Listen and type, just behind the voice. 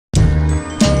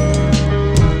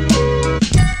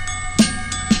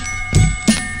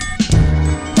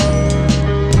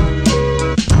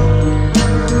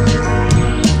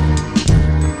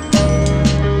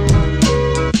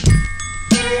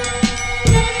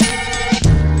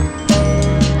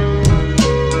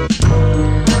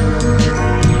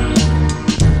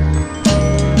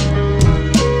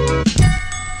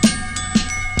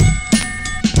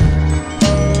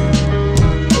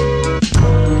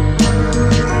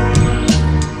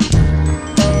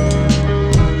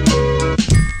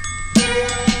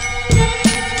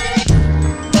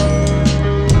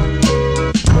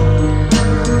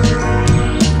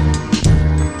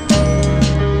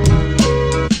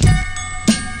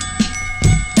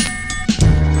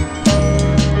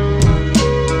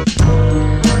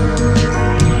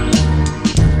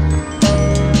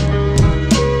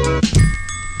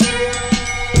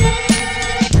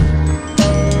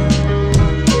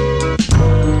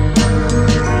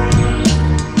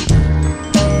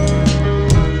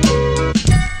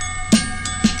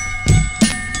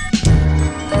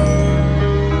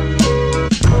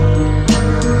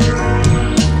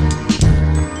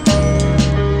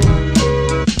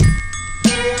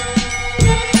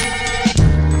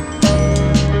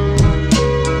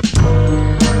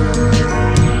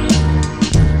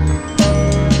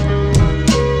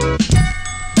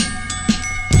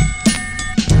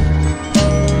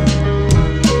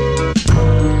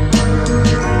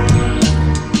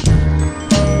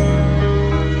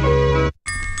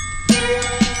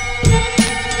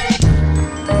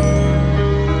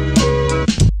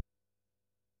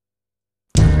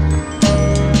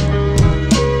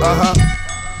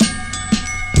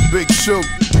Big Shoot,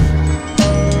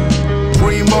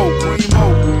 Primo,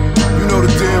 you know the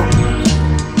deal.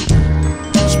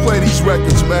 Let's play these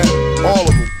records, man, all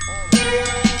of them.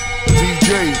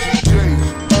 DJs,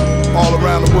 all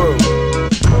around the world.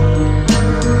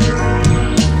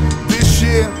 This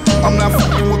year, I'm not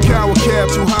fucking with coward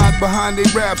cabs who hide behind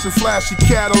their raps and flashy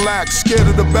Cadillacs, scared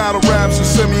of the battle raps and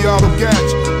semi-auto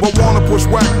gats, but wanna push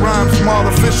whack rhymes from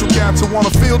artificial cats who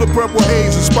wanna feel the purple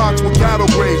haze in spots with cattle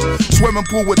graves, swimming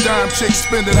pool with dime chicks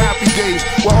spending happy days,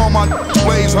 where all my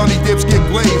blaze, honey dips get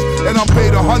glazed, and I'm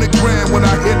paid 100 grand when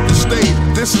I hit the stage.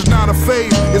 This is not a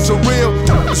phase, it's a real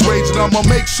rage, and I'ma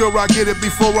make sure I get it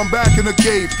before I'm back in the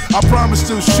cage. I promise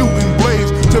to shoot and blaze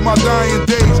till my dying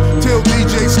days, till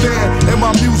DJ stand and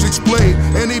my music's played.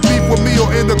 Any beef with me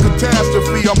or in the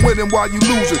catastrophe, I'm winning while you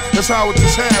losing. That's how it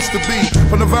just has to be.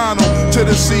 From the vinyl to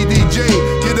the CDJ,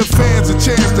 give the fans a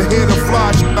chance to hear the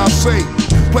fly shit I say.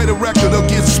 Play the record or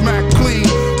get smacked clean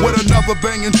with another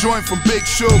banging joint from Big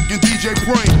Shook and DJ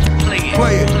Brain.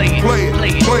 Play it.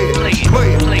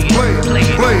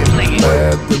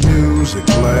 Let the music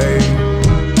play.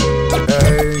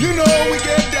 Hey. You know we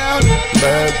get down.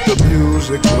 Let the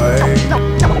music play. Hey.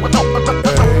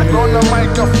 On the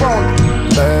microphone.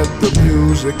 Let the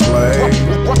music play.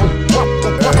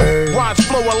 Hey. Rhymes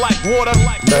flowing like water.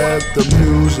 Let the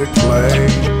music play.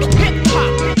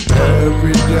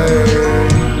 Every day.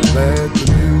 Let the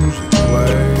music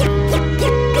play.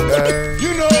 Hey.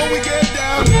 You know we get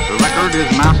down. The record is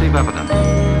massive evidence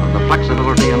of the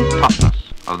flexibility and toughness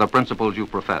of the principles you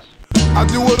profess. I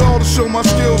do it all to show my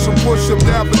skills and push up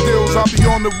daffodils. I'll be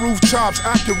on the rooftops,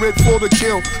 accurate for the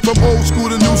kill. From old school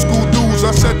to new school dudes,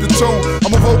 I set the tone.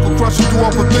 I'm a vocal crusher, do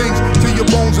awful things to your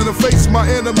bones in the face. My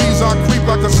enemies, I creep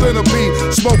like a centipede.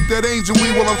 Smoke that angel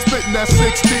weed while I'm spitting that 16.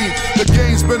 The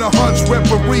game's been a hunch,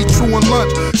 referee, true and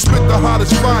lunch. Spit the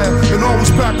hottest fire and always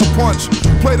pack a punch.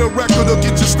 Play the record or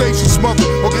get your station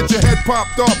smothered, or get your head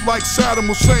popped off like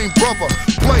Saddam Hussein, brother.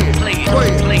 Play it.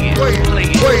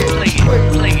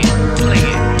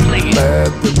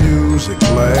 Let the music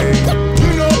play.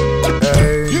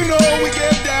 You know we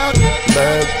get down.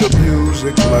 Let the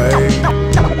music play. Hey.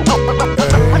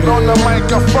 On the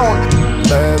microphone.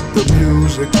 Let the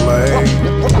music play.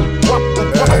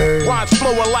 Hey. Rhymes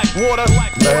flowing like water.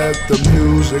 Let the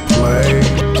music play.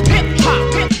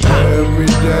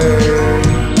 Every day.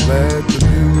 Let the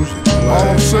music play. All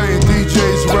I'm saying,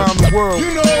 DJs around the world,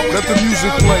 let the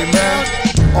music play, man.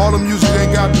 All the music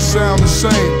ain't got to sound the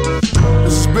same.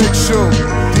 This is Big Shook,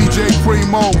 DJ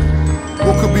Primo.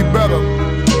 What could be better?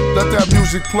 Let that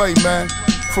music play, man.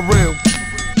 For real.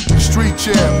 Street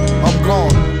champ, I'm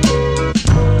gone.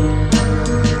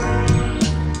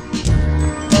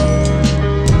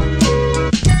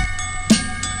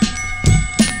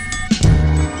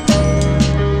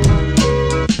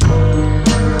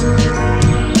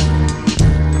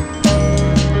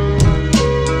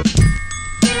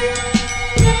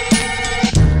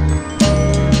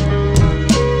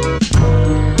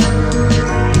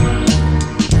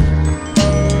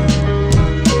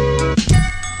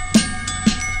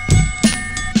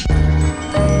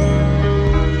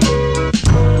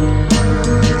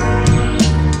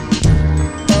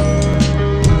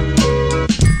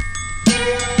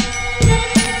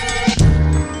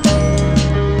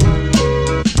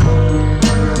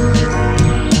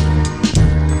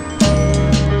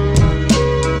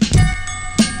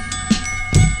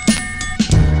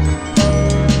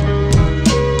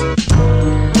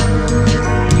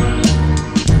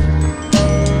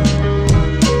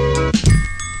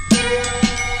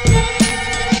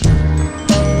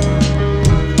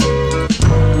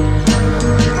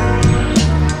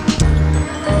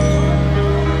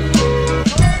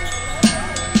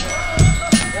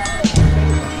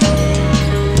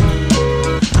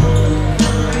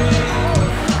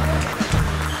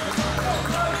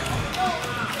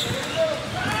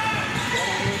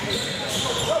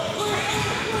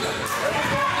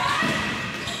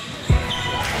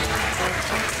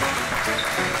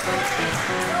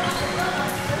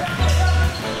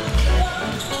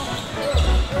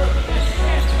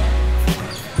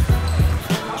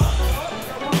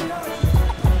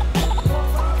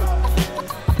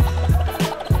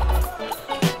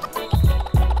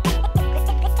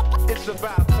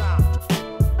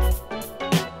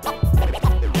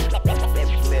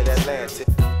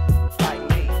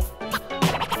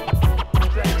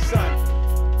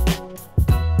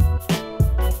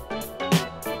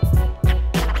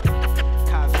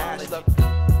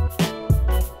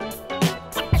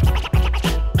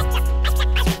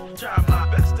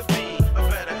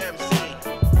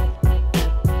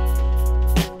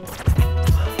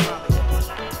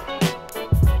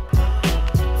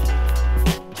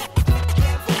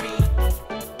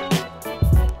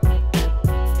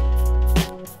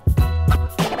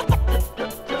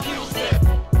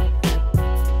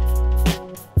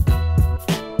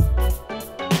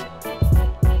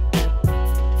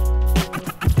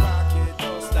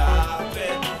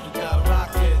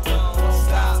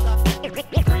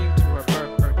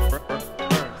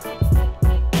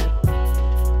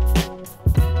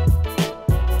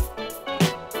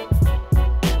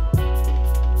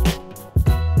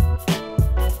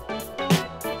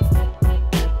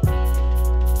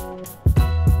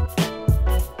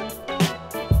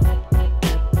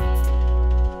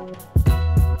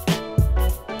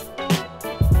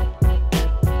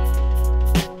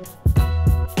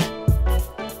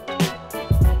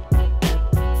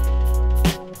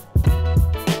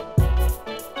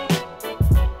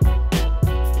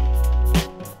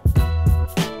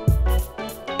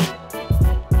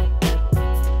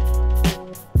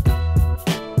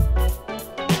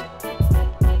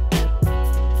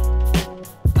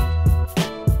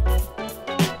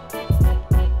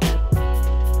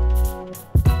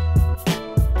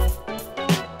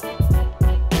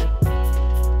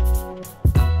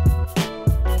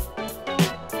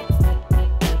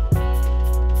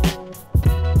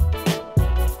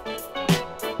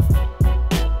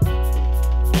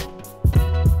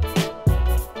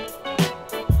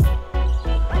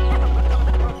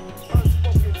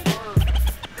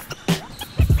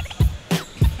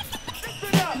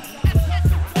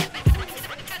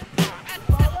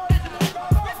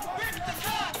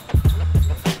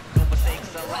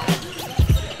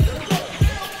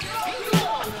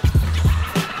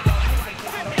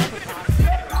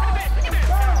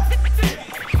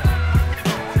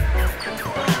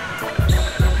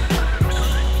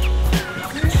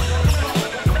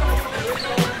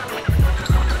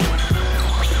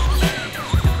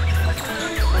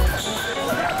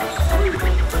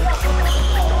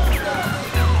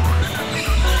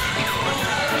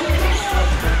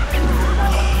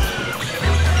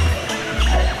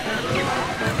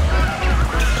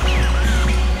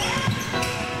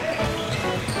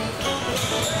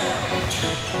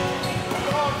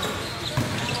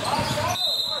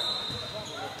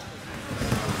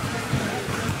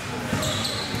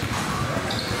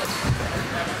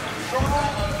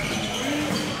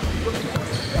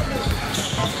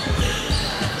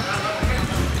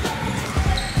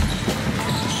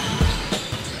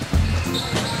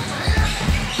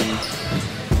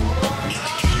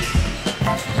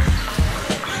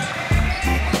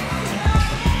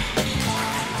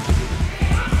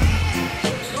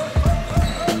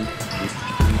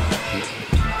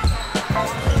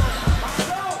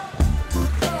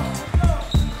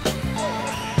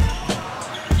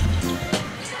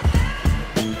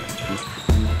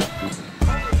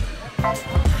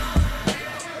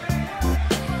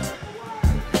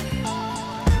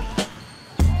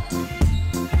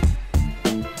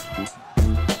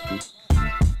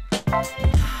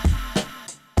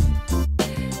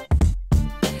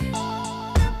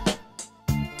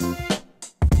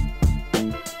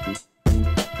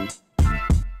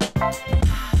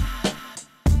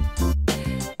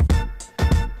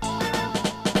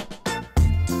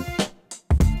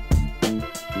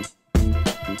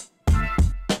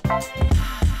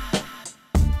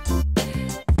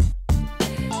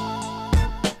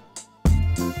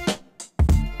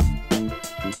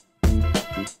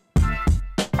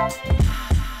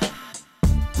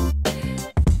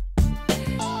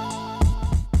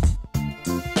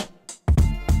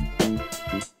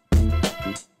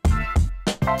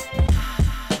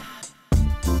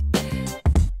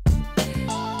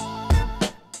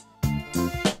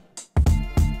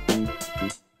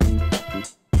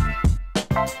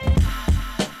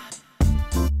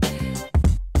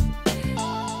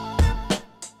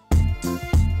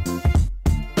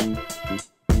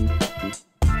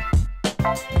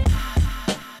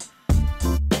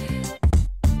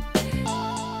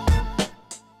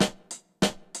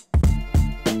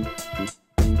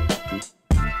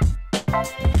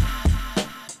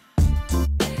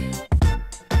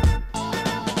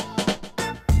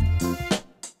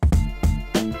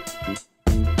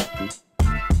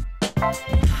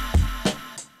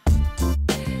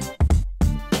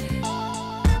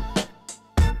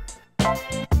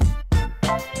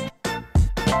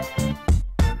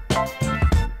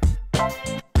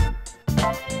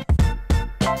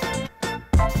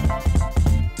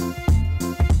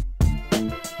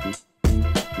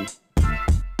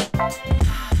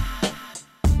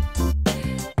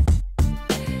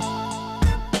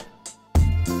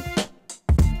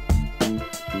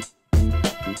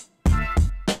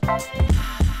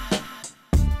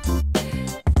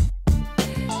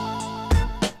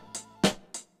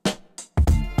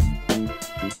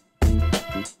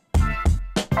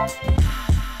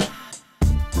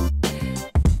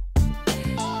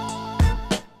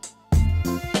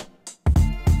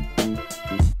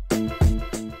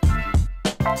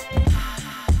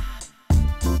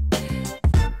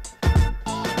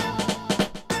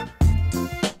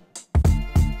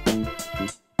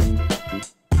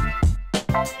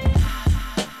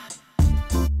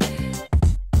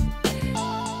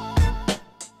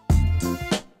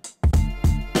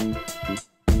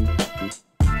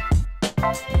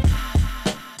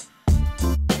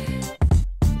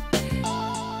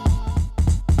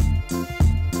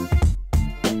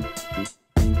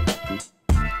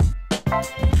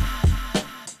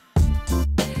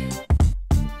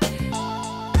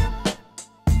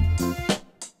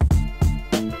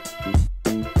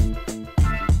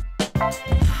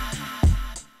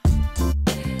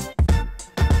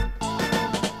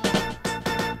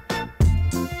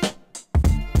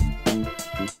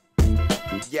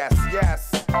 Yes,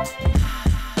 yes.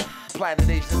 Planet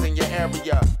Asians in your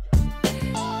area.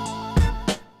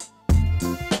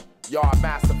 Yard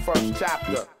Master first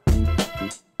chapter.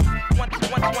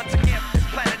 Once again,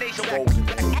 Planet Asia.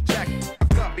 Check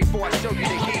up before I show you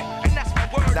the heat. And that's my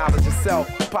word. Knowledge of self,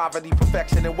 poverty,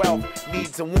 perfection, and wealth.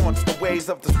 Needs and wants, the ways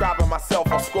of describing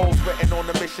myself on scrolls written on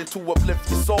a mission to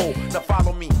uplift your soul. Now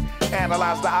follow me.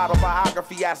 Analyze the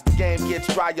autobiography as the game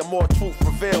gets drier, more truth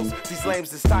reveals. These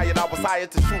lames is tired, I was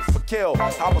hired to shoot for kill.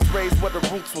 I was raised where the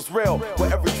roots was real,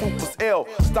 where every truth was ill.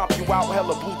 Stomp you out,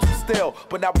 hella boots was still.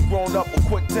 But now we grown up with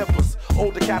quick tempers.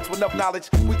 Older cats with enough knowledge,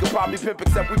 we could probably pimp,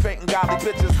 except we painting godly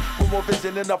pictures. With more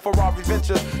vision than a Ferrari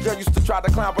venture. Y'all used to try to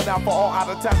climb, but now for all out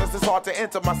of towners, it's hard to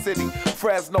enter my city.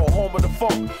 Fresno, home of the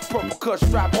funk. Purple cush,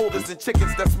 strap holders, and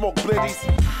chickens that smoke blitties.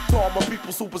 To all my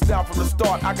people, supers down from the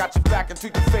start. I got you back and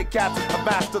treat you fake cats. I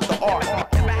mastered the art.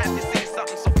 Never had to say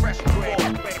something so fresh. Grade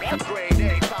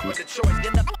A, top of the choice.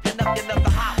 You're the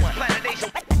hot one. Planet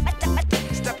Asia.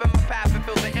 Step in my path and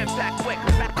feel the impact quick.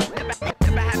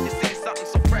 Never had to say something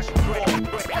so fresh.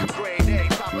 Grade A,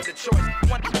 top of the choice.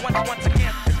 Once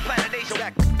again, it's Planet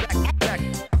Asia. Back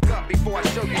up before I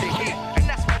show you the heat. And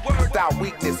that's my word. Without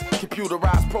weakness,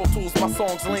 computerized Pro Tools, my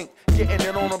songs link. Getting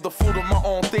it on the fruit of my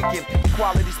own thinking.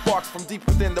 Equality sparks from deep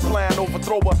within the plan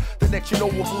overthrower. The next you know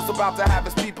of who's about to have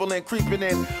his people in creeping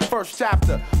in. First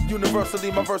chapter,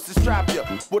 universally my verses trap ya.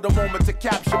 With a moment to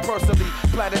capture personally.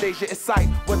 Planet Asia is sight,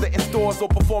 whether in stores or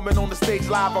performing on the stage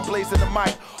live. I'm blazing the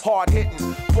mic, hard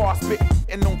hitting, bar spitting,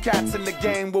 and no cats in the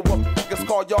game. With what niggas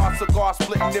call yard cigar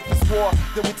splitting. If it's war,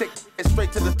 then we take it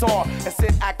straight to the tar and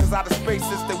send actors out of space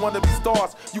since they wanna be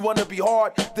stars. You wanna be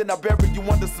hard, then I bury you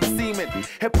under some semen.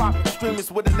 Hip hop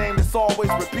extremists with a name that's always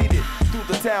repeated. Through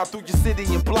the town, through your city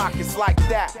and block, it's like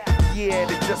that. Yeah,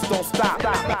 they just don't stop.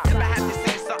 Never had to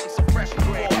say something so fresh.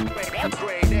 Grade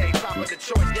A, top of the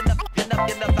choice. You're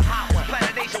the hot one.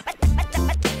 Planet Asia.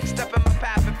 Step in my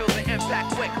path and feel the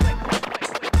impact quick.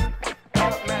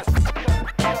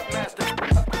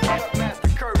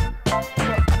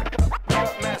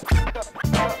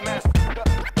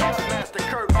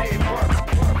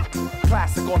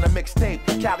 Classic on the mixtape,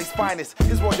 Cali's finest.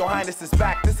 His Royal Highness is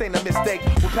back, this ain't a mistake.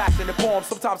 With passionate poems,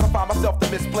 sometimes I find myself the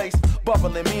misplaced.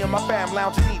 Bubbling, me and my fam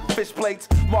lounging, eating fish plates.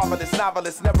 Marvelous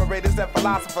novelists, narrators, and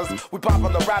philosophers. We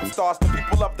popular rap stars, the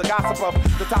people of the gossip of.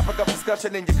 The topic of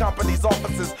discussion in your company's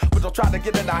offices. But don't try to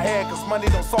get in our head, cause money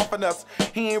don't soften us.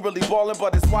 He ain't really ballin',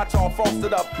 but his watch all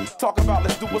frosted up. Talk about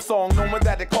let's do a song, knowing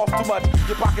that it costs too much.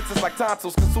 Your pockets is like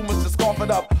tonsils, consumers just cough it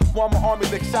up. While my army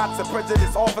lick shots at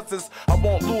prejudice officers. I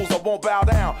won't lose, I won't bow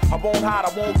down, I won't hide,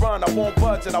 I won't run, I won't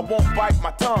budge, and I won't bite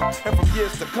my tongue. And from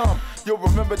years to come, you'll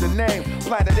remember the name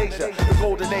Planet Asia, the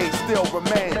golden age still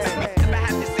remains. If I have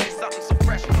to say something so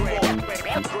fresh, grade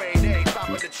A, top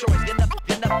of the choice. You're not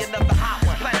the hot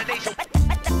one. Planet Asia.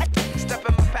 Step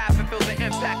in my path and feel the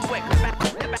impact quick.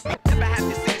 If I have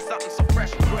to say something so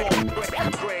fresh, grade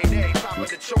A, top of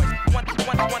the choice.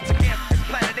 Once again, it's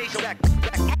Planet Asia.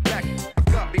 Back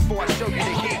up before I show you the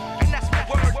heat. And that's my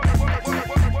word.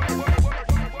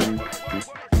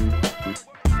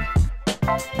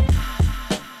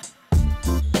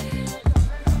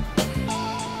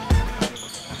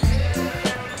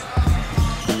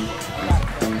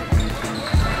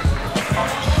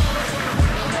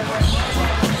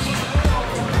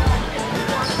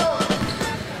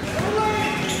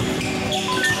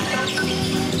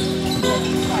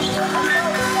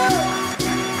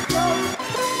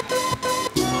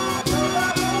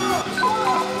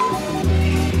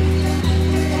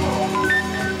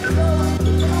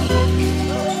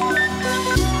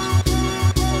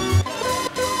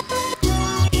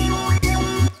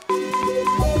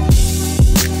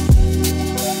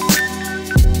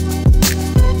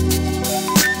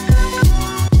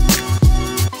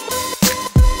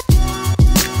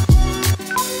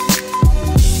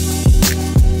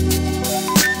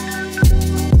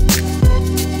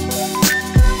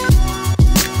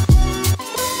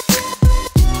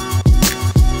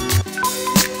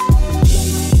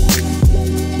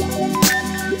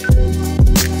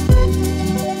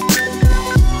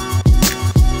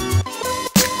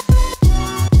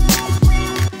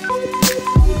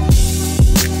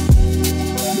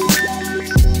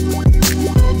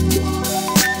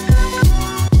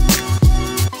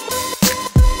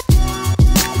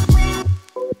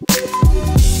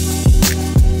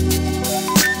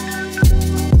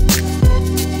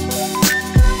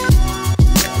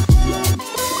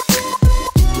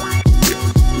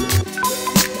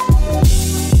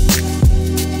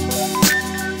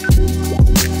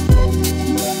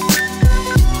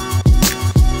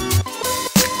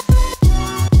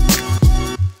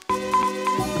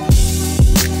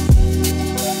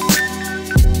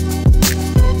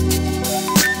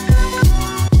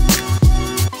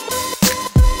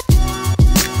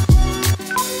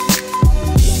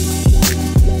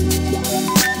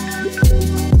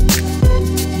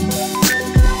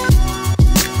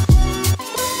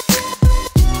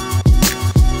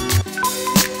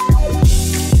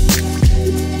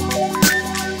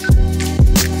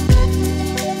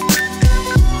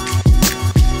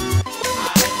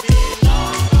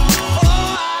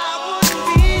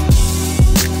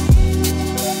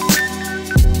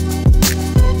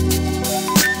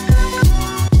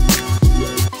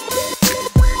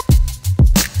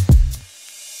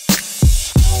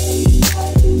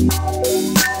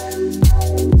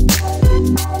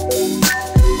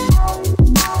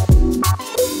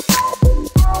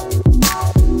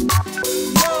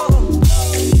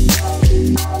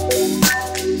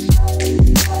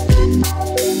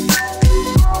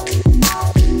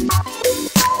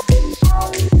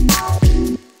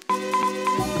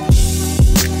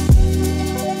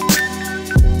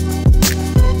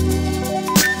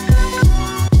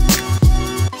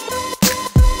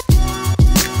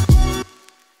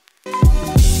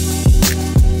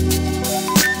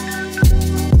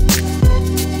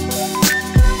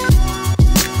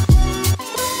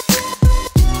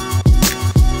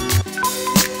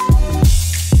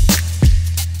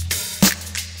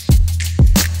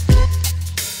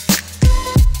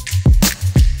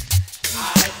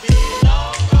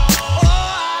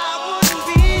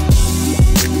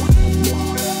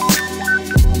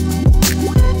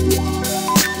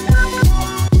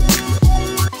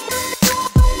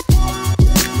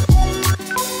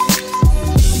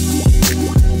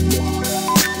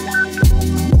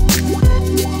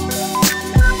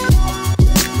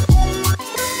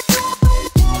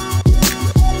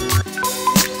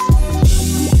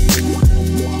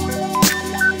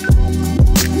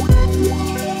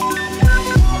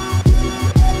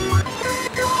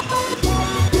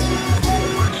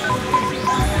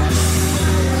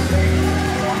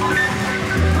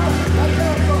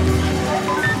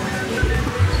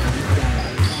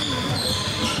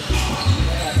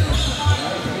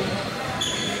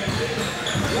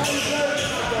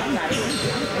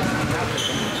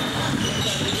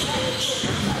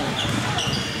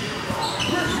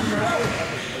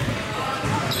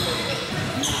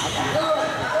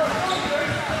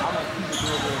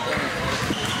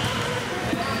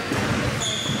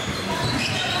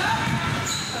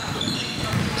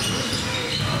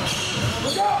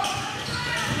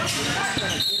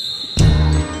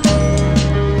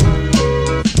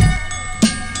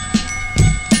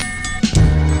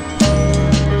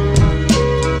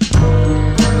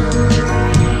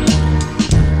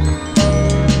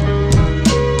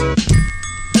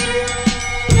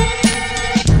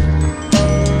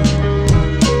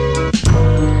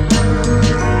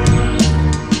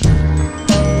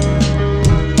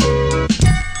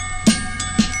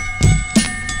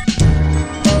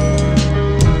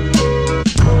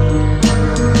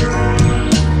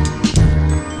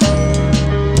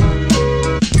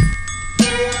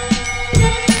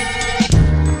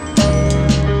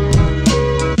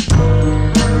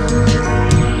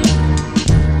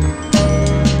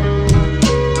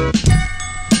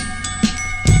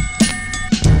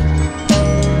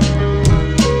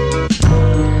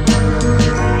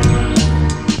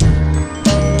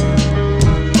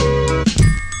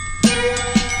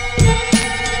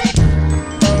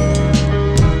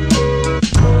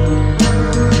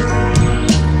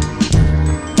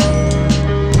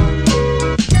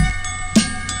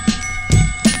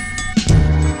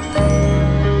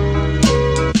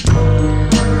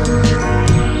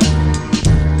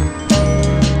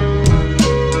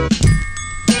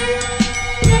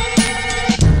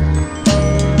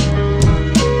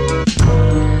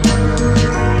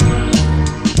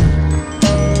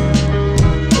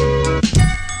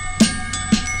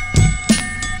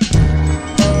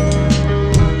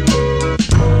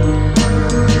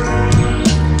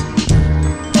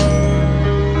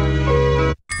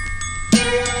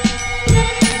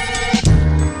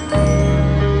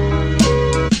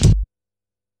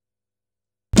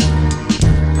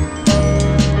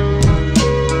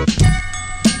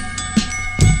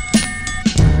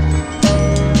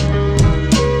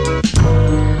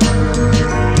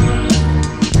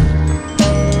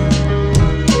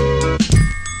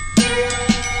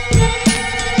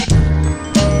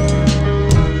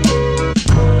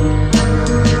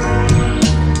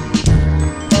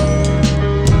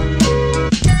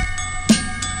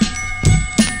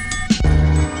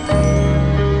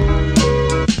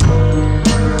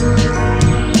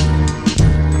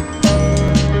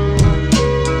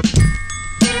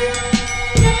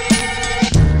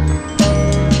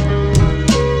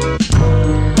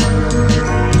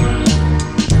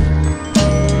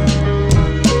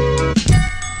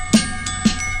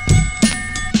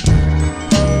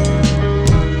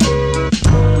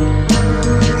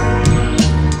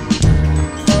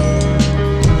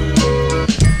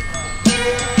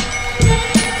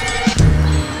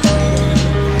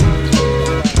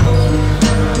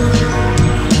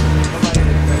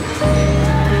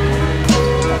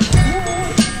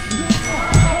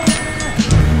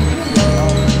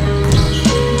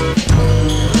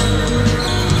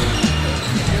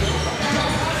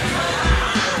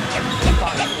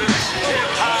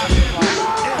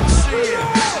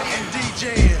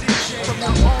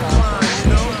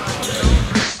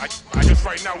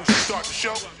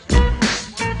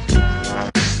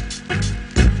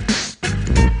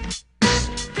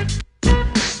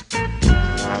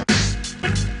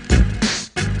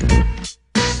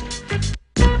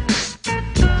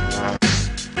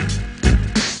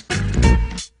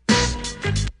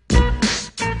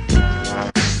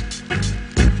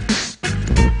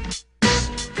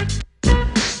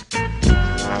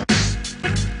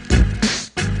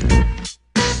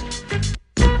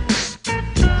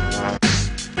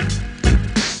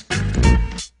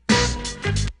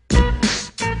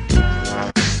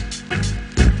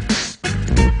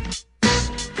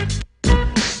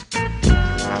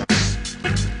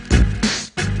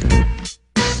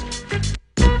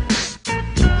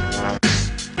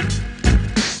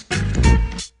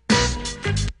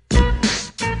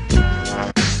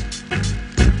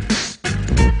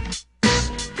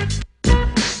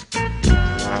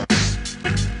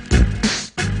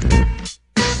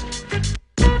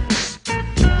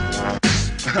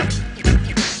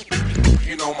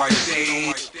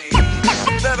 stage.